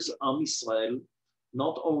inspires Am Yisrael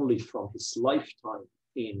not only from his lifetime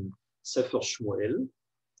in Sefer Shmuel,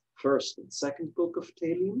 first and second book of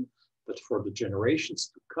Tehillim, but for the generations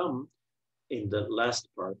to come in the last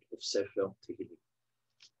part of Sefer Tehillim.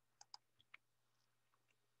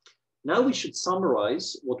 Now we should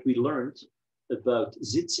summarize what we learned about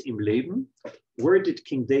Sitz im Leben. Where did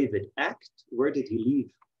King David act? Where did he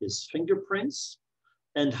leave his fingerprints?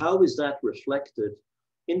 And how is that reflected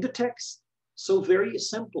in the text? So very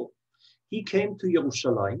simple. He came to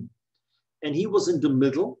Yerushalayim and he was in the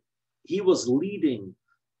middle. He was leading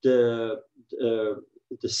the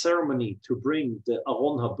ceremony to bring the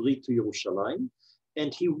Aron HaBrit to Yerushalayim.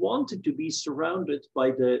 And he wanted to be surrounded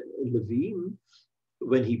by the Levim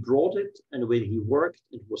when he brought it and when he worked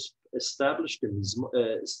and was established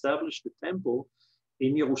the temple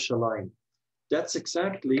in Yerushalayim. That's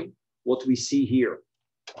exactly what we see here.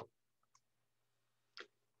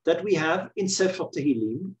 That we have in Sefer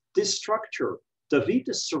Tehillim, this structure. David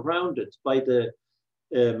is surrounded by the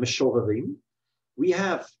Meshorerim. We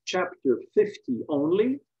have chapter 50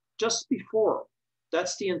 only, just before.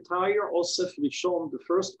 That's the entire Osef Rishon, the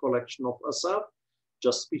first collection of Asaf,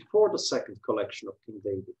 just before the second collection of King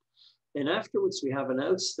David. And afterwards, we have an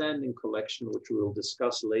outstanding collection, which we will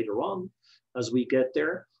discuss later on as we get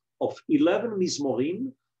there, of 11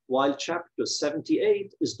 mizmorim, while chapter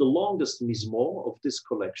 78 is the longest mizmor of this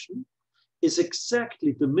collection, is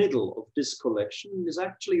exactly the middle of this collection, and is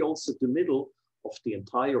actually also the middle of the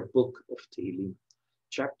entire book of Tehillim.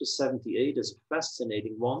 Chapter 78 is a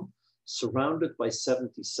fascinating one, surrounded by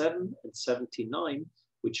 77 and 79,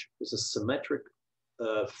 which is a symmetric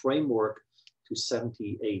framework to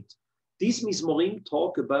 78. These mizmorim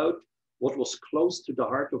talk about what was close to the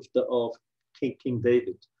heart of King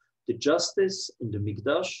David, the justice in the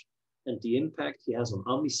Mikdash and the impact he has on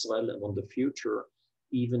Am Yisrael and on the future,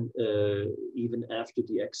 even after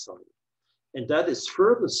the exile. And that is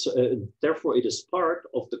further, therefore it is part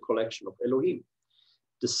of the collection of Elohim.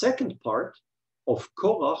 The second part of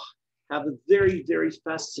Korach have a very, very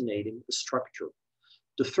fascinating structure.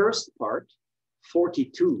 The first part,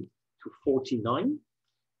 42 to 49,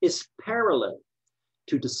 is parallel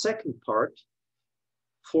to the second part,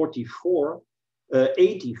 84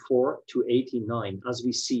 to 89, as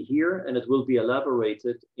we see here, and it will be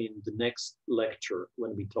elaborated in the next lecture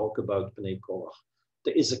when we talk about Bnei Korach.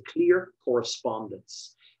 There is a clear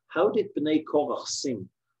correspondence. How did Bnei Korach sing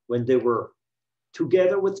when they were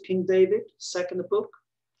together with King David, second book?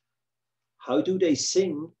 How do they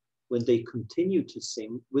sing when they continue to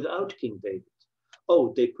sing without King David?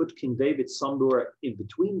 Oh, they put King David somewhere in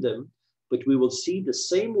between them, but we will see the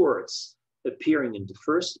same words appearing in the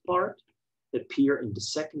first part, appear in the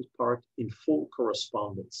second part in full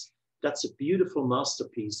correspondence. That's a beautiful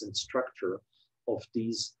masterpiece and structure of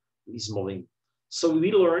these mizmorim. So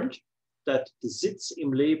we learned that the Sitz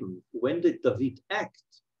im Leben, when did David act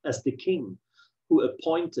as the king who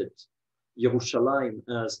appointed Jerusalem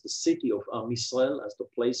as the city of Am Yisrael, as the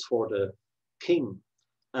place for the king,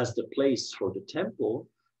 as the place for the temple,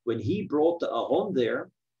 when he brought the Aaron there,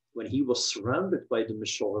 when he was surrounded by the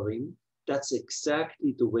Meshorim, that's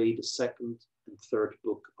exactly the way the second and third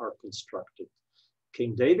book are constructed.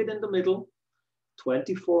 King David in the middle,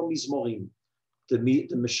 24 mizmorim. The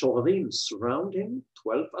Meshorim surround him,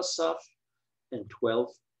 12 Asaf and 12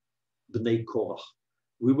 Bnei Korach.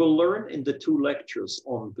 We will learn in the two lectures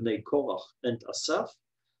on Bnei Korach and Asaf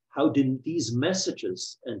how these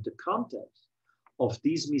messages and the content of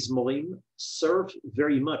these mizmorim serve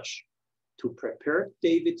very much to prepare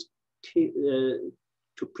David,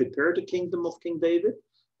 to prepare the kingdom of King David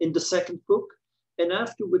in the second book, and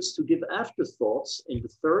afterwards to give afterthoughts in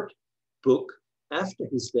the third book after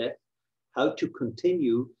his death, how to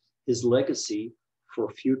continue his legacy for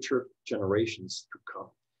future generations to come.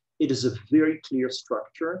 It is a very clear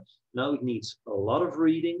structure. Now it needs a lot of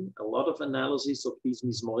reading, a lot of analysis of these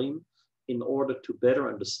mizmorim in order to better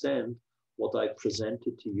understand what I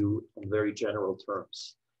presented to you in very general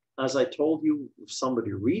terms. As I told you, if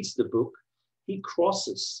somebody reads the book, he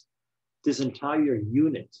crosses this entire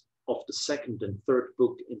unit of the second and third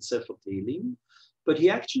book in Sefer Tehillim, but he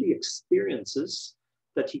actually experiences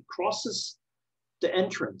that he crosses the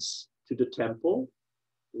entrance to the temple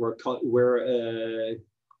where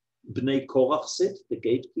Bnei Korach sit, the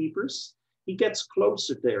gatekeepers. He gets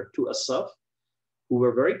closer there to Asaf, who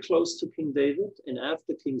were very close to King David, and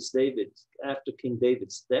after King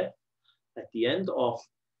David's death, at the end of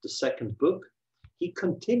the second book, they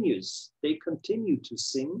continue to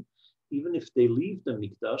sing, even if they leave the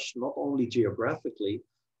Mikdash, not only geographically,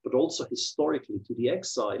 but also historically to the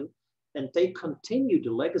exile, and they continue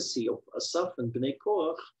the legacy of Asaf and Bnei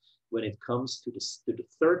Korach when it comes to the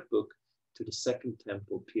third book, to the second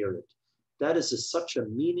temple period. That is such a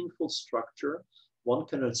meaningful structure. One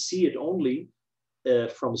cannot see it only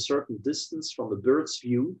from a certain distance, from a bird's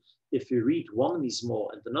view. If we read one mizmor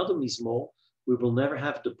and another mizmor, we will never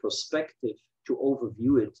have the perspective to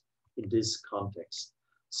overview it in this context.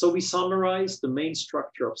 So we summarize the main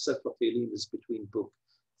structure of Sefer Tehillim is between book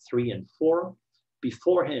 3 and 4.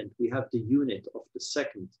 Beforehand, we have the unit of the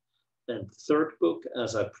second and third book,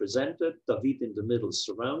 as I presented, David in the middle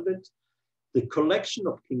surrounded. The collection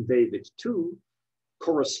of King David 2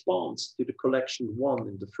 corresponds to the collection 1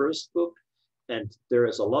 in the first book, and there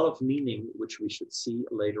is a lot of meaning which we should see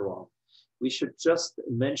later on. We should just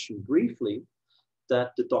mention briefly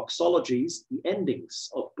that the doxologies, the endings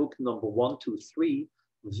of book number 1, 2, 3,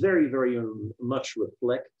 very, very much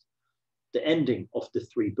reflect the ending of the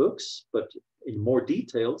 3 books, but in more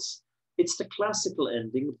details, it's the classical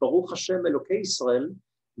ending, Baruch Hashem Elokei Israel,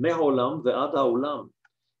 me'olam ve'ad ha'olam.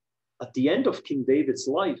 At the end of King David's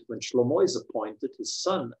life, when Shlomo is appointed, his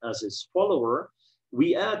son, as his follower,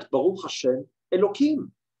 we add Baruch Hashem Elokim.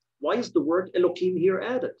 Why is the word Elokim here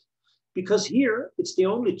added? Because here, it's the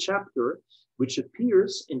only chapter which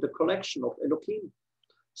appears in the collection of Elokim.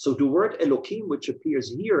 So the word Elokim, which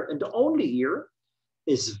appears here, and only here,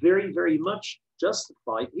 is very, very much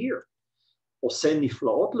justified here. Oseh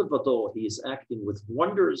niflaot levado, he is acting with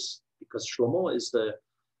wonders, because Shlomo is the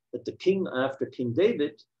king after King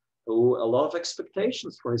David, who a lot of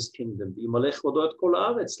expectations for his kingdom. Yimalech vado et kol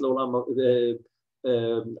haaretz le'olam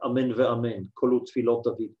amen ve'amen, kolu tfilot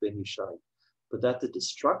David Beni. But at the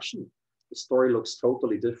destruction, the story looks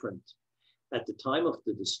totally different. At the time of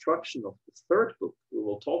the destruction of the third book, we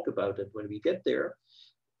will talk about it when we get there,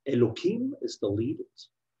 Elokim is deleted.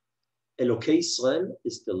 Elokei Israel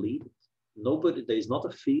is deleted. There is not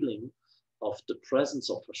a feeling of the presence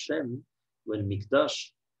of Hashem when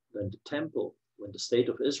Mikdash, when the temple, when the state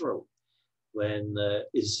of Israel, when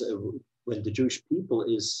the Jewish people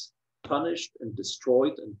is punished and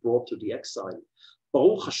destroyed and brought to the exile.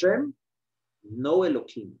 Baruch Hashem, no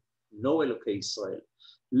Elokim, no Elokei Israel.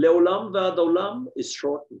 Leolam v'ad olam is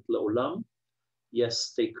shortened. Leolam,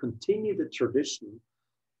 yes, they continue the tradition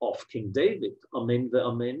of King David, amen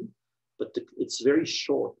ve'amen, but it's very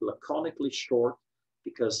short, laconically short,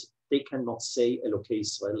 because they cannot say Elokei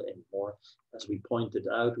Israel anymore, as we pointed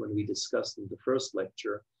out when we discussed in the first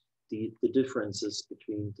lecture the differences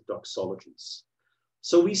between the doxologies.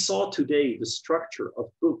 So we saw today the structure of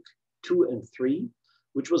book 2 and 3,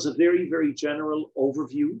 which was a very, very general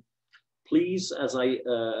overview. Please, as I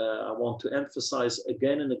want to emphasize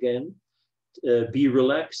again and again, be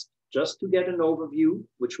relaxed. Just to get an overview,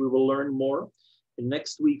 which we will learn more. In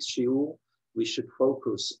next week's shiur, we should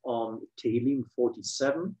focus on Tehillim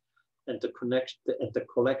 47 and the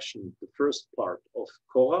collection, the first part of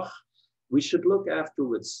Korach. We should look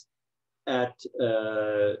afterwards at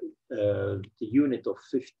the unit of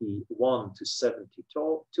 51 to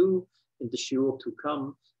 72 in the shiur to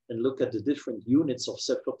come, and look at the different units of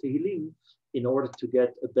Sefer Tehillim in order to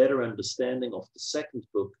get a better understanding of the second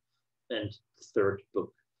book and the third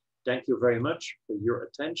book. Thank you very much for your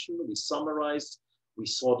attention. We summarized, we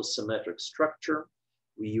saw the symmetric structure,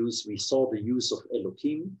 we saw the use of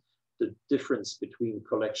Elohim, the difference between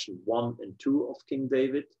collection 1 and 2 of King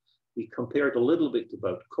David. We compared a little bit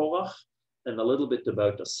about Korach and a little bit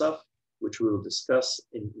about Asaf, which we will discuss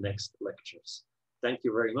in next lectures. Thank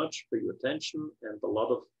you very much for your attention and a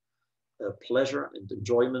lot of pleasure and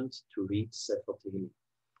enjoyment to read Sefer Tehillim.